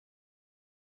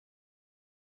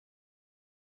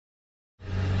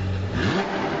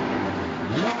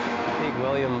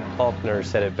William Faulkner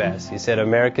said it best. He said,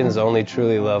 Americans only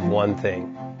truly love one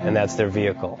thing, and that's their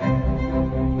vehicle.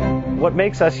 What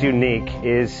makes us unique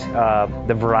is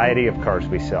the variety of cars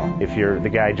we sell. If you're the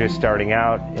guy just starting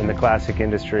out in the classic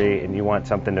industry and you want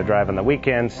something to drive on the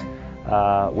weekends,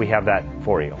 we have that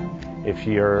for you. If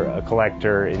you're a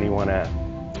collector and you want to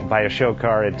buy a show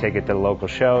car and take it to the local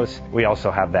shows, we also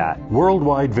have that.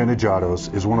 Worldwide Vintage Autos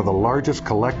is one of the largest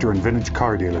collector and vintage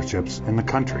car dealerships in the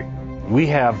country. We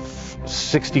have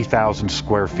 60,000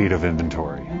 square feet of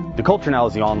inventory. The culture now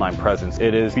is the online presence.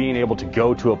 It is being able to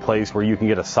go to a place where you can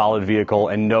get a solid vehicle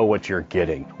and know what you're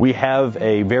getting. We have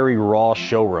a very raw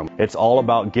showroom. It's all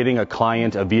about getting a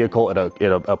client a vehicle at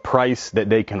a price that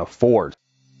they can afford.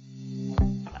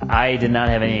 I did not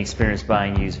have any experience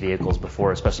buying used vehicles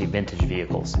before, especially vintage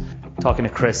vehicles. Talking to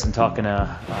Chris and talking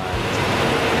to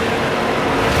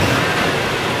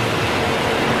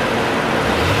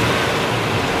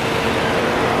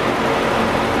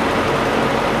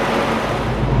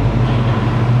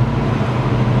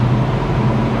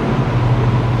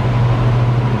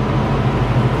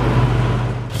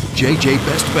JJ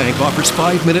Best Bank offers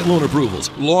 5-minute loan approvals,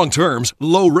 long terms,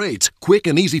 low rates, quick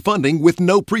and easy funding with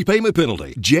no prepayment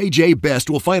penalty. JJ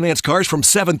Best will finance cars from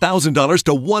 $7,000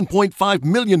 to $1.5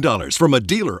 million from a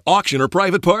dealer, auction, or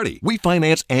private party. We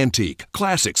finance antique,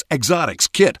 classics, exotics,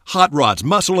 kit, hot rods,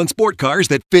 muscle, and sport cars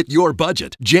that fit your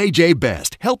budget. JJ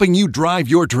Best, helping you drive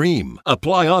your dream.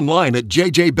 Apply online at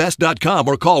jjbest.com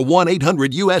or call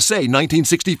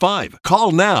 1-800-USA-1965.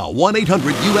 Call now,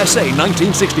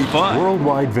 1-800-USA-1965.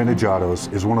 Worldwide Vintage Autos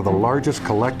is one of the largest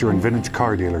collector and vintage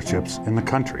car dealerships in the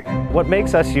country. What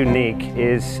makes us unique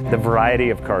is the variety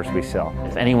of cars we sell.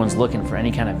 if anyone's looking for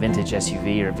any kind of vintage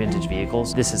SUV or vintage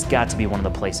vehicles, this has got to be one of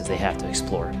the places they have to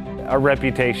explore. Our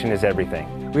reputation is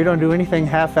everything. We don't do anything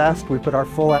half-assed. We put our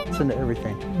full ass into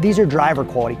everything. These are driver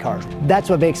quality cars. That's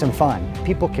what makes them fun.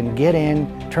 People can get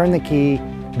in, turn the key,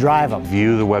 drive them.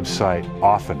 View the website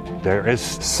often. There is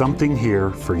something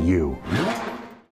here for you.